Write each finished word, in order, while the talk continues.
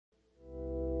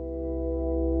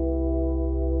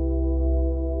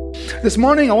This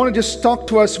morning, I want to just talk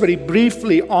to us very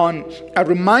briefly on,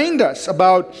 remind us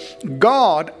about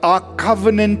God, our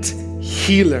covenant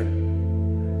healer.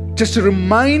 Just to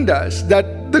remind us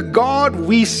that the God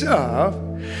we serve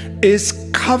is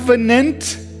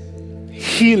covenant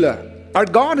healer. Our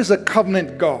God is a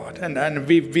covenant God, and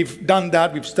we've done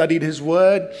that. We've studied His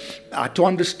Word to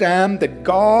understand that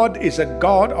God is a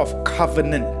God of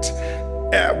covenant.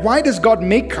 Why does God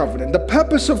make covenant? The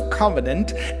purpose of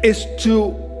covenant is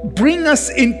to bring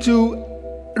us into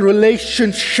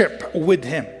relationship with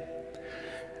Him,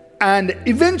 and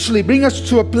eventually bring us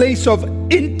to a place of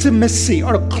intimacy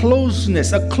or a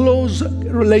closeness, a close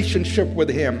relationship with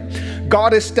Him.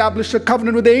 God established a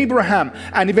covenant with Abraham,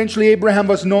 and eventually Abraham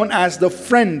was known as the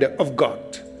friend of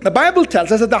God. The Bible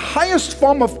tells us that the highest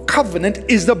form of covenant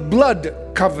is the blood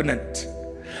covenant,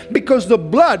 because the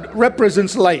blood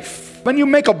represents life. When you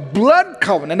make a blood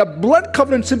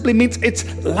covenant simply means it's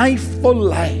life for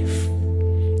life.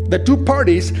 The two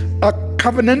parties are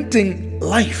covenanting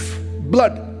life,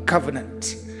 blood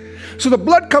covenant. So the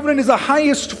blood covenant is the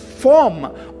highest form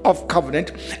of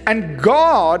covenant, and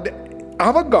God,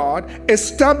 our God,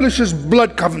 establishes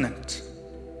blood covenant.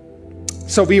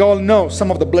 So we all know some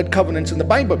of the blood covenants in the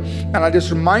Bible, and I'll just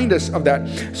remind us of that.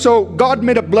 So God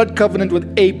made a blood covenant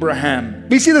with Abraham.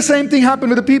 We see the same thing happen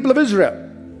with the people of Israel.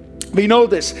 We know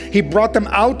this. He brought them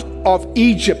out of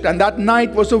Egypt, and that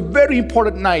night was a very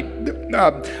important night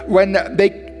when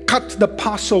they cut the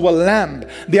Passover lamb.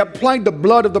 They applied the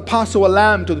blood of the Passover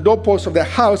lamb to the doorpost of their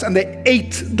house, and they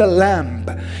ate the lamb,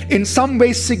 in some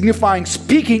way signifying,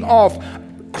 speaking of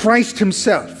Christ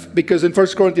Himself. Because in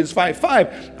 1 Corinthians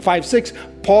 5:6,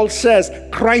 Paul says,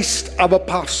 Christ our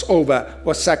Passover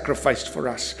was sacrificed for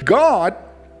us. God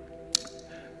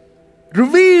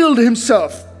revealed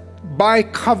Himself by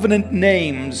covenant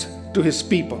names to His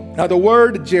people. Now the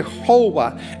word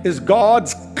Jehovah is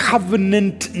God's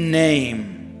covenant name,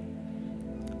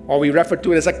 or we refer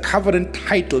to it as a covenant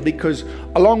title, because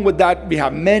along with that we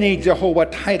have many Jehovah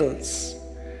titles.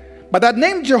 But that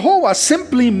name Jehovah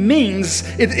simply means,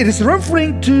 it is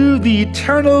referring to the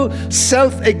eternal,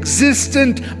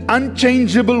 self-existent,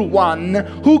 unchangeable one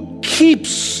who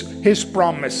keeps His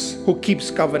promise, who keeps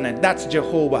covenant. That's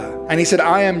Jehovah. And He said,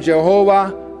 I am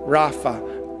Jehovah Rapha,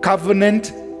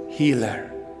 covenant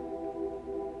healer.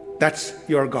 That's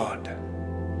your God.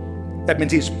 That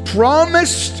means He's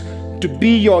promised to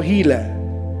be your healer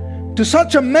to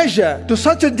such a measure, to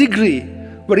such a degree,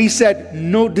 where He said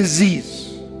no disease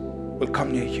will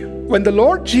come near you. When the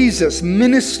Lord Jesus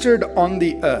ministered on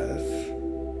the earth,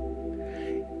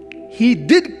 He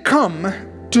did come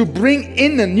to bring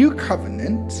in a new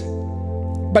covenant,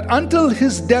 but until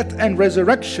His death and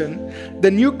resurrection,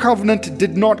 the new covenant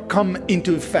did not come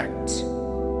into effect.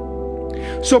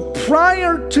 So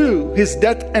prior to His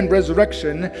death and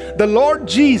resurrection, the Lord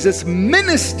Jesus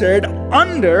ministered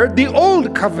under the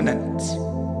old covenant.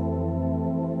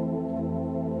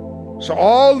 So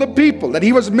all the people that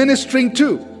He was ministering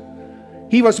to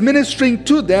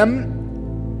them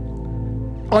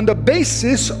on the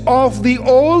basis of the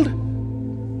old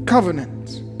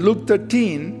covenant. Luke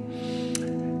 13,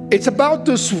 it's about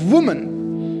this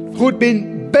woman who'd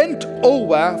been bent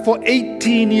over for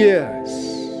 18 years.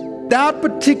 That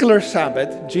particular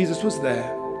Sabbath, Jesus was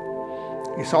there.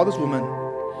 He saw this woman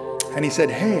and He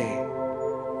said, hey,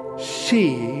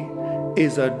 she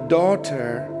is a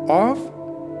daughter of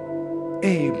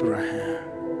Abraham.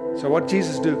 So what did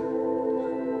Jesus do?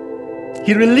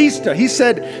 He released her. He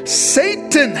said,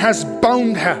 Satan has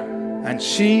bound her, and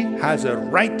she has a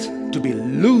right to be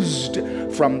loosed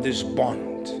from this bond.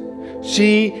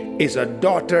 She is a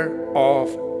daughter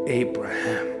of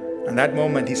Abraham. And that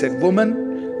moment He said,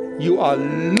 woman, you are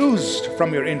loosed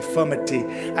from your infirmity.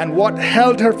 And what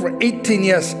held her for 18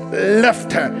 years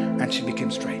left her, and she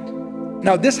became straight.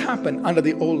 Now this happened under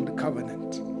the old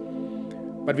covenant.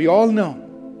 But we all know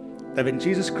that when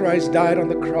Jesus Christ died on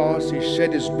the cross, He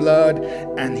shed His blood,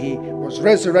 and He was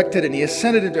resurrected, and He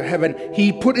ascended into heaven,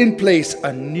 He put in place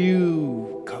a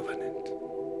new covenant.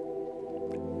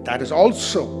 That is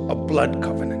also a blood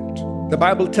covenant. The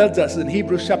Bible tells us in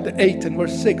Hebrews chapter 8 and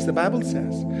verse 6, the Bible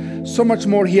says, so much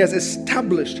more He has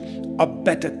established a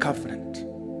better covenant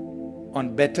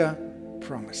on better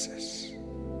promises.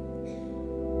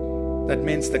 That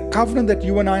means the covenant that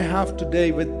you and I have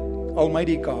today with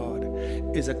Almighty God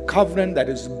is a covenant that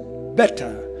is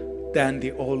better than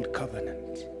the old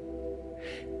covenant.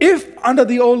 If under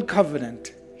the old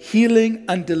covenant, healing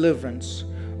and deliverance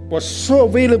was so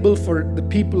available for the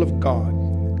people of God,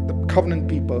 the covenant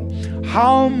people,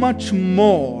 how much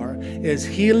more is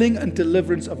healing and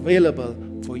deliverance available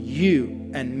for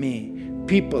you and me,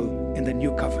 people in the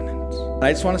new covenant?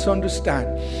 I just want us to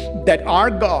understand that our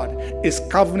God is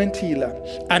covenant healer.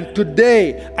 And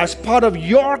today, as part of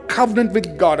your covenant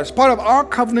with God, as part of our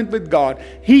covenant with God,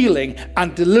 healing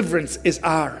and deliverance is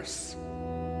ours.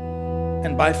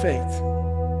 And by faith,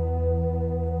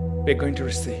 we're going to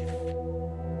receive.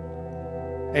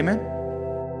 Amen.